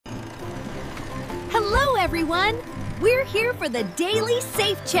everyone! We're here for the daily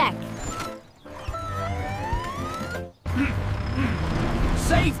safe check.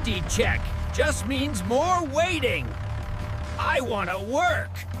 Safety check just means more waiting. I want to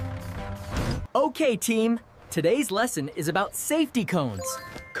work. Okay, team. Today's lesson is about safety cones.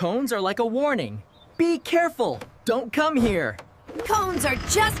 Cones are like a warning. Be careful. Don't come here. Cones are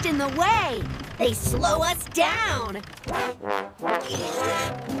just in the way. They slow us down.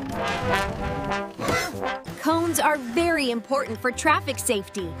 Cones are very important for traffic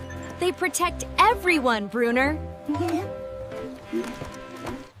safety. They protect everyone, Bruner.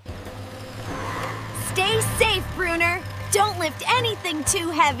 Stay safe, Bruner. Don't lift anything too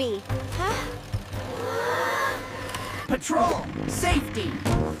heavy. Patrol, safety.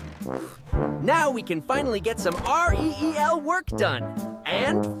 Now we can finally get some REEL work done.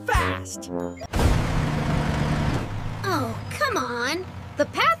 And fast. Oh, come on. The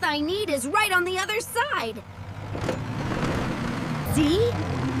path I need is right on the other side. See?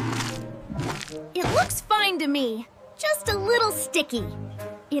 It looks fine to me. Just a little sticky.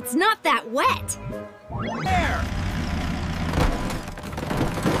 It's not that wet. There.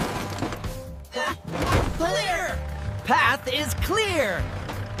 Clear. Path is clear.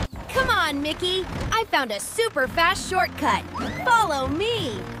 Come on, Micky. I found a super fast shortcut. Follow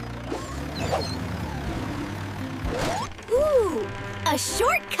me. Ooh, a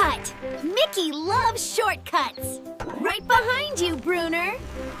shortcut. Micky loves shortcuts. Right behind you, Bruner.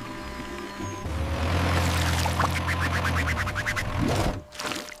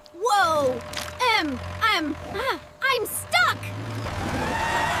 Whoa! I'm stuck!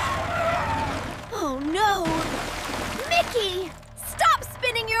 Oh no! Micky! Stop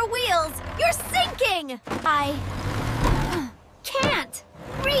spinning your wheels! You're sinking! I can't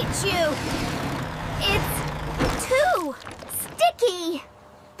reach you! It's too sticky!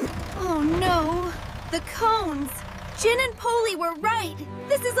 Oh no! The cones! Jin and Poli were right!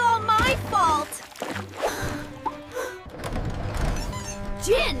 This is all my fault!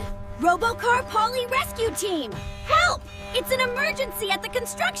 Jin! Robocar Poli Rescue Team! Help! It's an emergency at the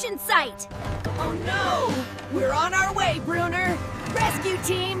construction site! Oh no! We're on our way, Bruner. Rescue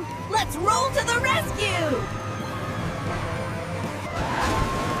Team, let's roll to the rescue!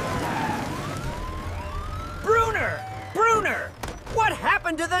 Bruner! What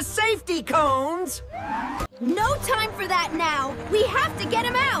happened to the safety cones? No time for that now! We have to get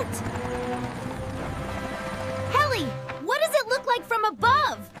him out! Helly, what does it look like from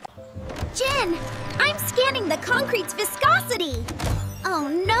above? Jin, I'm scanning the concrete's viscosity! Oh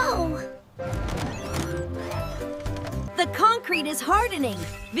no! The concrete is hardening.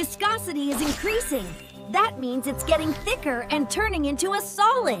 Viscosity is increasing. That means it's getting thicker and turning into a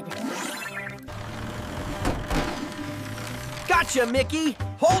solid. Gotcha, Micky!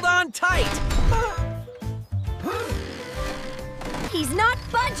 Hold on tight! He's not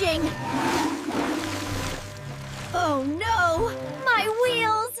budging! Oh no! My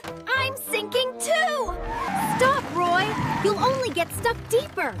wheels! I'm sinking too! Stop, Roy! You'll only get stuck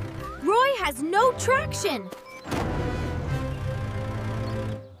deeper! Roy has no traction!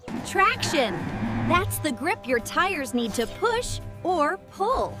 Traction! That's the grip your tires need to push or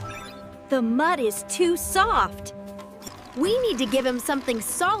pull. The mud is too soft. We need to give him something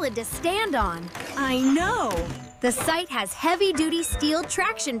solid to stand on. I know! The site has heavy-duty steel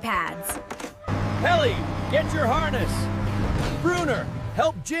traction pads. Helly, get your harness! Bruner,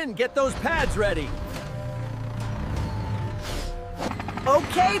 help Jin get those pads ready.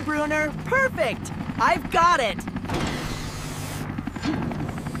 Okay, Bruner. Perfect. I've got it.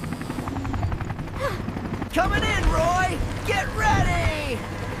 Coming in, Roy! Get ready!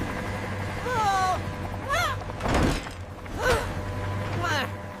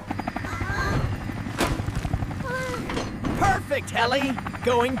 Perfect, Helly!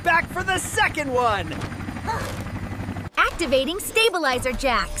 Going back for the second one! Activating stabilizer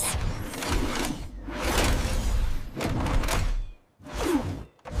jacks.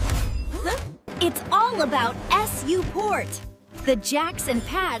 It's all about SU port. The jacks and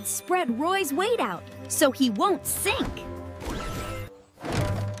pads spread Roy's weight out, so he won't sink.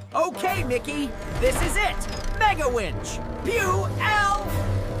 Okay, Micky, this is it! Mega winch! Pew L!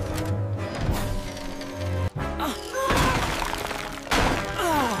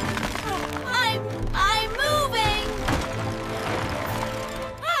 I'm moving!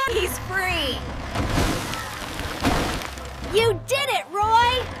 He's free! You did it,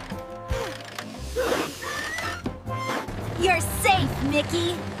 Roy! You're safe,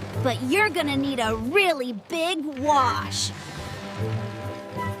 Micky, but you're gonna need a really big wash.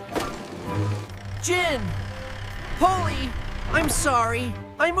 Jin! Poli! I'm sorry.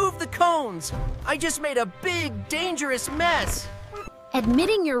 I moved the cones. I just made a big, dangerous mess.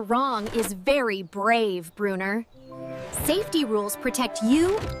 Admitting you're wrong is very brave, Bruner. Safety rules protect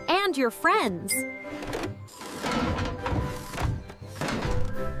you and your friends.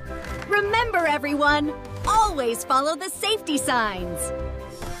 Remember, everyone, always follow the safety signs.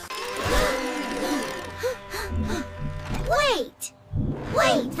 Wait!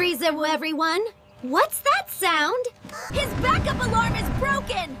 Wait, Frieza, everyone! What's that sound? His backup alarm is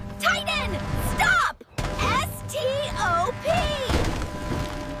broken! Tighten! Stop! S-T-O-P!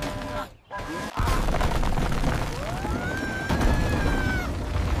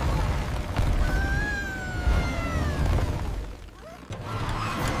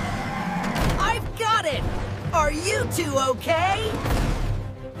 I've got it! Are you two okay?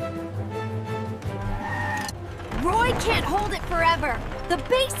 Roy can't hold it forever. The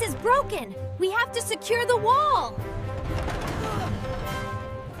base is broken. We have to secure the wall.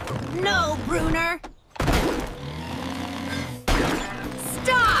 No, Bruner.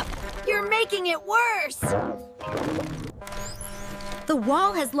 Stop! You're making it worse. The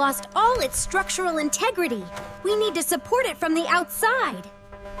wall has lost all its structural integrity. We need to support it from the outside.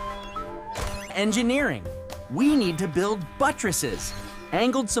 Engineering. We need to build buttresses,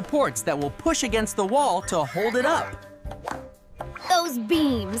 angled supports that will push against the wall to hold it up. Those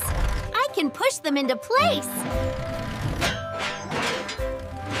beams. I can push them into place.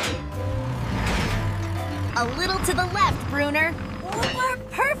 A little to the left, Bruner. We're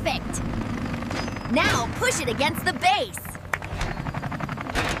perfect. Now push it against the base.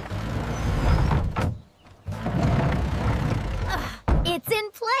 It's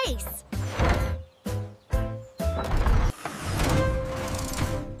in place.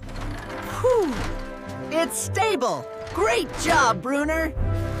 Whew! It's stable. Great job, Bruner.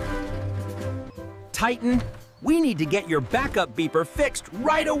 Titan, we need to get your backup beeper fixed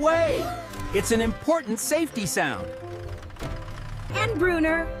right away. It's an important safety sound. And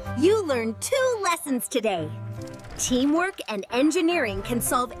Bruner, you learned 2 lessons today. Teamwork and engineering can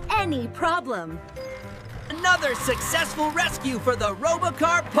solve any problem. Another successful rescue for the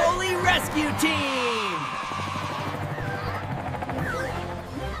Robocar Poli Rescue Team!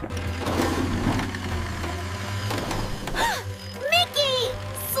 Micky!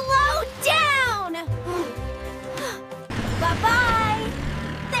 Slow down! Bye-bye!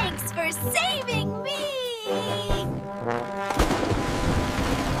 Thanks for saving me!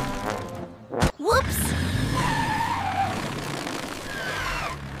 Whoops!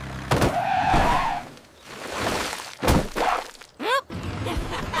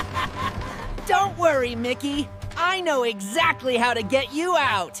 Don't worry, Micky. I know exactly how to get you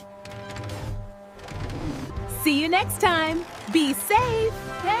out. See you next time. Be safe.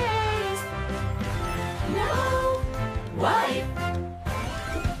 No! Wipe!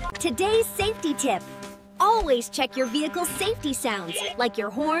 Today's safety tip. Always check your vehicle's safety sounds, like your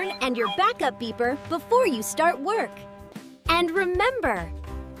horn and your backup beeper, before you start work. And remember,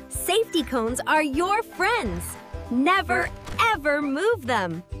 safety cones are your friends. Never, ever move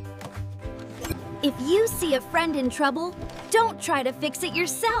them. If you see a friend in trouble, don't try to fix it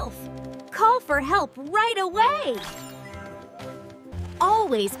yourself. Call for help right away.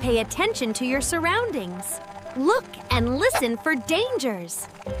 Always pay attention to your surroundings. Look and listen for dangers.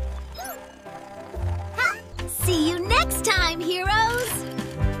 See you next time, heroes!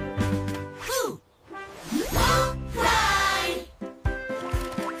 Ride!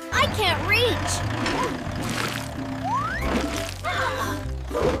 I can't reach!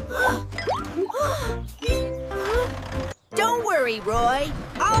 Don't worry, Roy.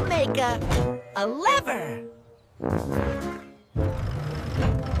 I'll make a lever.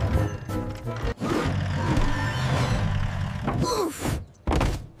 Oof!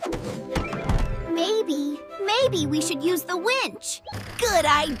 Maybe we should use the winch. Good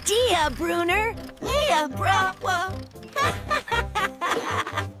idea, Bruner. Yeah, bravo.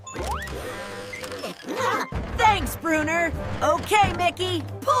 Thanks, Bruner. Okay, Micky,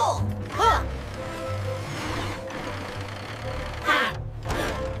 pull.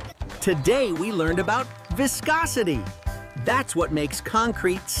 Today we learned about viscosity. That's what makes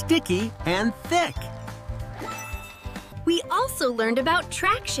concrete sticky and thick. We also learned about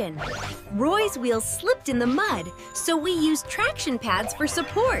traction. Roy's wheels slipped in the mud, so we used traction pads for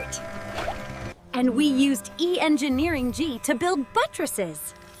support. And we used E-Engineering G to build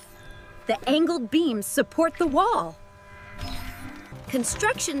buttresses. The angled beams support the wall.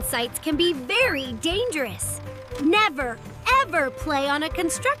 Construction sites can be very dangerous. Never, ever play on a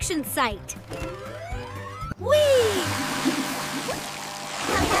construction site. Whee!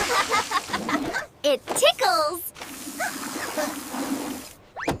 It tickles!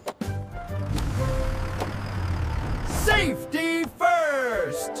 Safety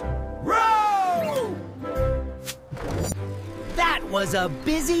first! Row! That was a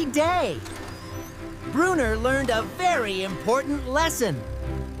busy day. Bruner learned a very important lesson.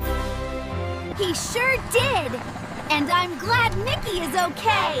 He sure did! And I'm glad Micky is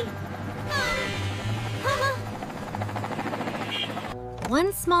okay!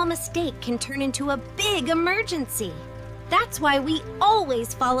 One small mistake can turn into a big emergency. That's why we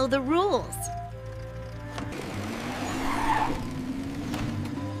always follow the rules.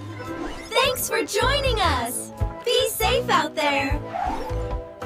 Thanks for joining us! Be safe out there!